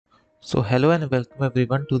So hello and welcome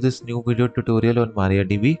everyone to this new video tutorial on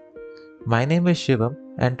MariaDB. My name is Shivam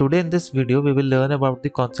and today in this video we will learn about the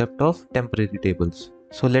concept of temporary tables.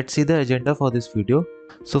 So let's see the agenda for this video.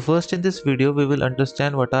 So first in this video we will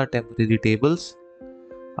understand what are temporary tables.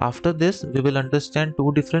 After this we will understand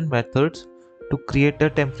two different methods to create a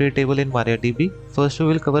temporary table in MariaDB. First we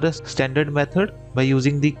will cover a standard method by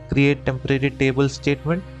using the create temporary table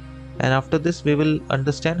statement, and after this we will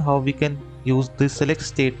understand how we can use the select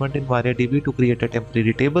statement in MariaDB to create a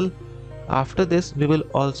temporary table. After this we will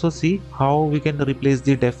also see how we can replace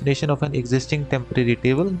the definition of an existing temporary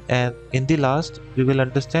table, and in the last we will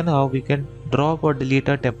understand how we can drop or delete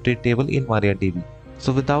a temporary table in MariaDB.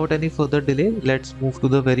 So without any further delay, let's move to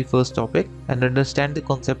the very first topic and understand the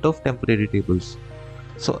concept of temporary tables.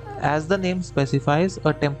 So as the name specifies,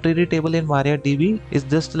 a temporary table in MariaDB is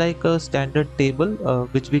just like a standard table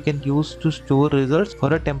which we can use to store results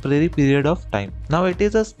for a temporary period of time. Now it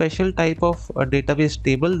is a special type of a database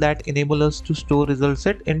table that enables us to store result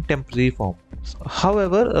set in temporary form.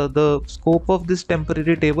 However, the scope of this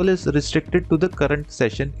temporary table is restricted to the current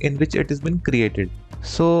session in which it has been created.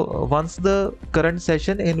 So once the current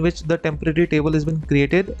session in which the temporary table has been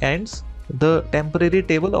created ends, the temporary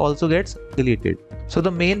table also gets deleted. So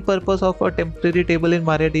the main purpose of a temporary table in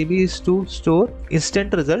MariaDB is to store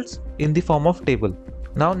instant results in the form of table.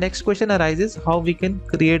 Now next question arises how we can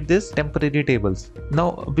create these temporary tables.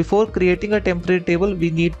 Now before creating a temporary table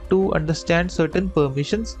we need to understand certain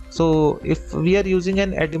permissions. So if we are using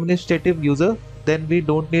an administrative user, then we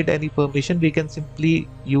don't need any permission. We can simply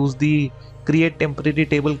use the create temporary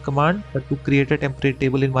table command to create a temporary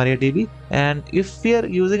table in MariaDB. And if we are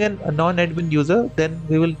using a non-admin user, then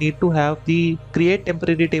we will need to have the create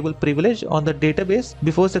temporary table privilege on the database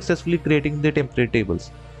before successfully creating the temporary tables.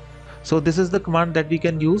 So this is the command that we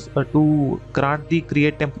can use to grant the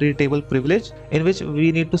create temporary table privilege, in which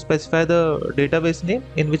we need to specify the database name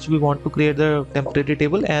in which we want to create the temporary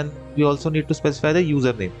table, and we also need to specify the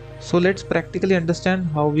username. So let's practically understand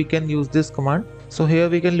how we can use this command. So here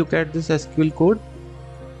we can look at this SQL code,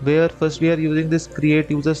 where first we are using this create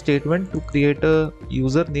user statement to create a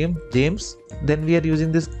user named James. Then we are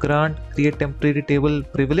using this grant create temporary table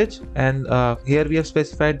privilege, and here we have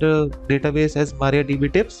specified the database as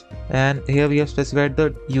MariaDB tips, and here we have specified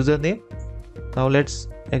the username. Now let's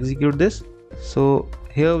execute this. So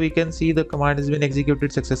here we can see the command has been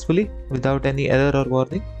executed successfully without any error or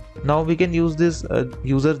warning. Now we can use this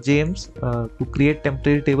user James to create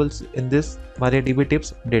temporary tables in this MariaDB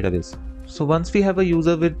tips database. So once we have a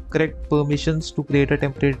user with correct permissions to create a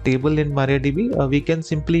temporary table in MariaDB, we can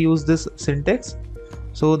simply use this syntax.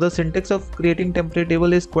 So the syntax of creating temporary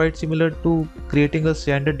table is quite similar to creating a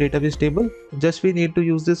standard database table. Just we need to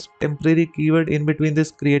use this temporary keyword in between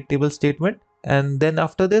this create table statement. And then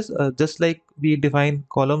after this, just like we define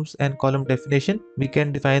columns and column definition, we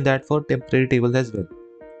can define that for temporary tables as well.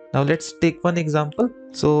 Now let's take one example.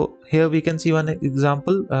 So here we can see one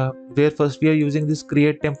example where first we are using this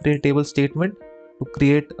create temporary table statement to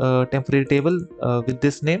create a temporary table with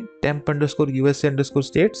this name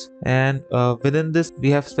temp_USA_states, and within this we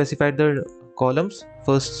have specified the columns.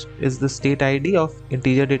 First is the state ID of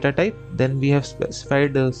integer data type, then we have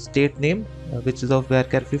specified the state name which is of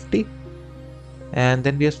varchar 50, and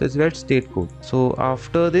then we have specified state code. So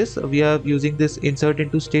after this we are using this insert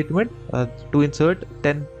into statement to insert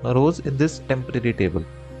 10 rows in this temporary table.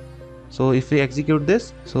 So if we execute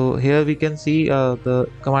this, so here we can see the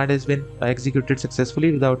command has been executed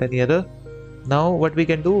successfully without any error. Now what we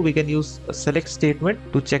can do, we can use a select statement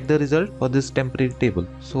to check the result for this temporary table.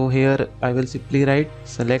 So here I will simply write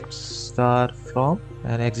select star from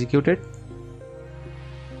and execute it,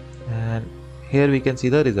 and here we can see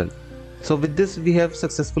the result. So with this we have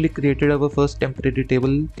successfully created our first temporary table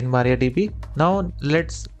in MariaDB. Now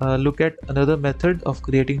let's look at another method of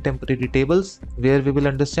creating temporary tables, where we will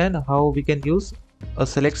understand how we can use a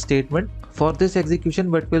select statement. For this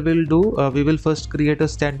execution, what we will do, we will first create a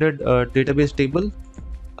standard database table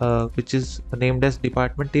which is named as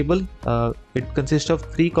department table. It consists of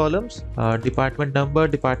 3 columns, department number,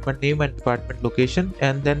 department name and department location,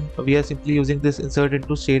 and then we are simply using this insert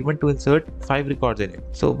into statement to insert 5 records in it.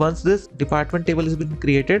 So once this department table has been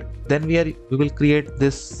created, then we will create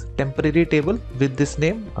this temporary table with this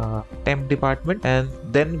name temp department, and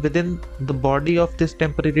then within the body of this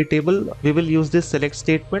temporary table we will use this select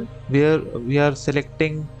statement, where we are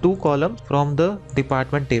selecting 2 columns from the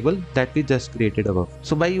department table that we just created above.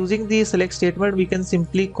 So by using the select statement we can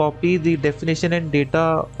simply copy the definition and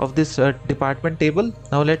data of this department table.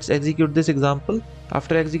 Now let's execute this example.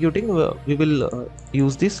 After executing we will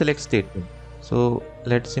use the select statement. So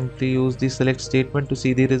let's simply use the select statement to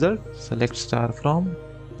see the result. Select star from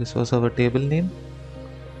This was our table name.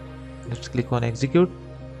 Let's click on execute.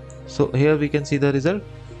 So here we can see the result.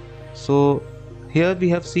 So here we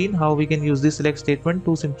have seen how we can use this select statement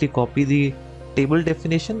to simply copy the table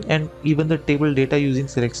definition and even the table data using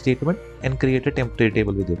select statement and create a temporary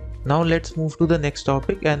table with it. Now let's move to the next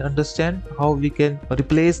topic and understand how we can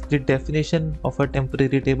replace the definition of a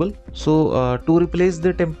temporary table. So to replace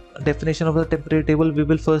the definition of the temporary table, we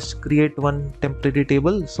will first create one temporary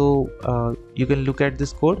table. So you can look at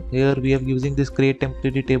this code. Here we are using this create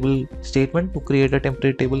temporary table statement to create a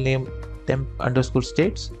temporary table named temp underscore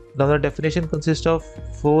states. Now the definition consists of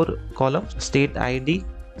 4 columns: state ID,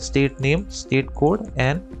 state name, state code,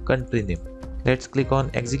 and country name. Let's click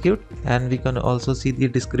on execute, and we can also see the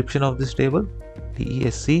description of this table,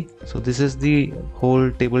 DESC. So this is the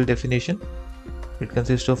whole table definition. It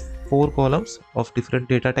consists of 4 columns of different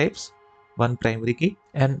data types, 1 primary key.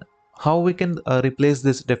 And how we can replace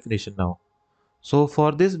this definition now? So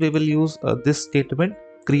for this we will use this statement,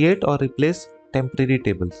 create or replace temporary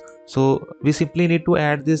tables. So we simply need to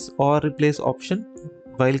add this or replace option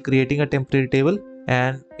while creating a temporary table,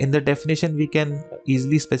 and in the definition we can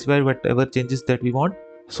easily specify whatever changes that we want.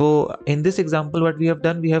 So in this example, what we have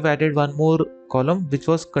done, we have added one more column which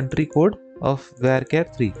was country code of varchar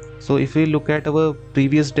 3. So if we look at our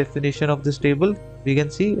previous definition of this table, we can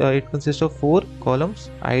see it consists of 4 columns: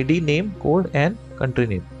 ID, name, code, and country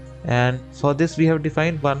name. And for this we have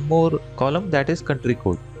defined one more column, that is country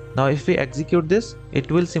code. Now if we execute this,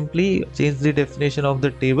 it will simply change the definition of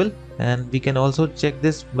the table, and we can also check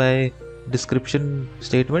this by description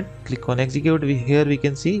statement. Click on execute. Here we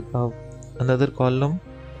can see another column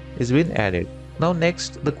is been added. Now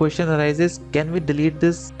next the question arises, can we delete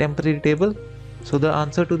this temporary table? So the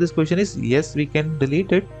answer to this question is yes, we can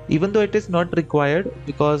delete it, even though it is not required,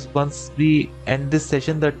 because once we end this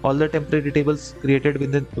session, that all the temporary tables created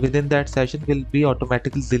within that session will be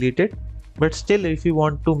automatically deleted. But still, if you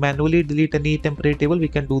want to manually delete any temporary table, we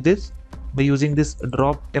can do this by using this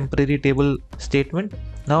drop temporary table statement.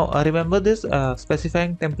 Now remember this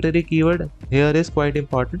specifying temporary keyword here is quite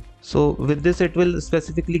important. So with this, it will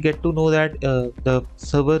specifically get to know that the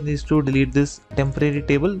server needs to delete this temporary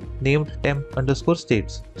table named temp underscore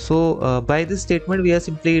states. So by this statement, we are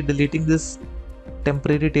simply deleting this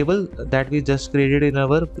temporary table that we just created in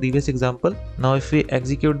our previous example. Now if we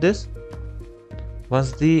execute this,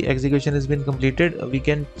 once the execution has been completed, we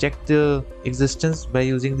can check the existence by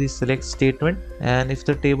using the select statement, and if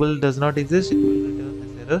the table does not exist, it will return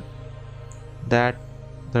this error that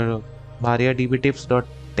the MariaDB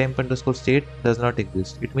tips.temp underscore state does not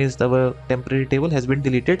exist. It means our temporary table has been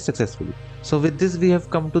deleted successfully. So with this, we have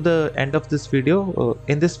come to the end of this video.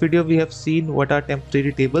 In this video, we have seen what are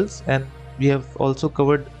temporary tables, and we have also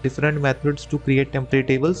covered different methods to create temporary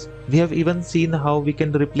tables. We have even seen how we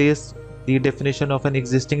can replace the definition of an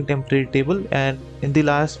existing temporary table, and in the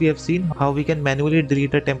last we have seen how we can manually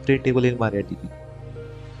delete a temporary table in MariaDB.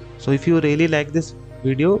 So if you really like this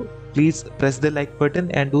video, please press the like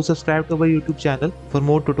button and do subscribe to our YouTube channel for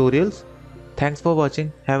more tutorials. Thanks for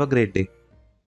watching. Have a great day.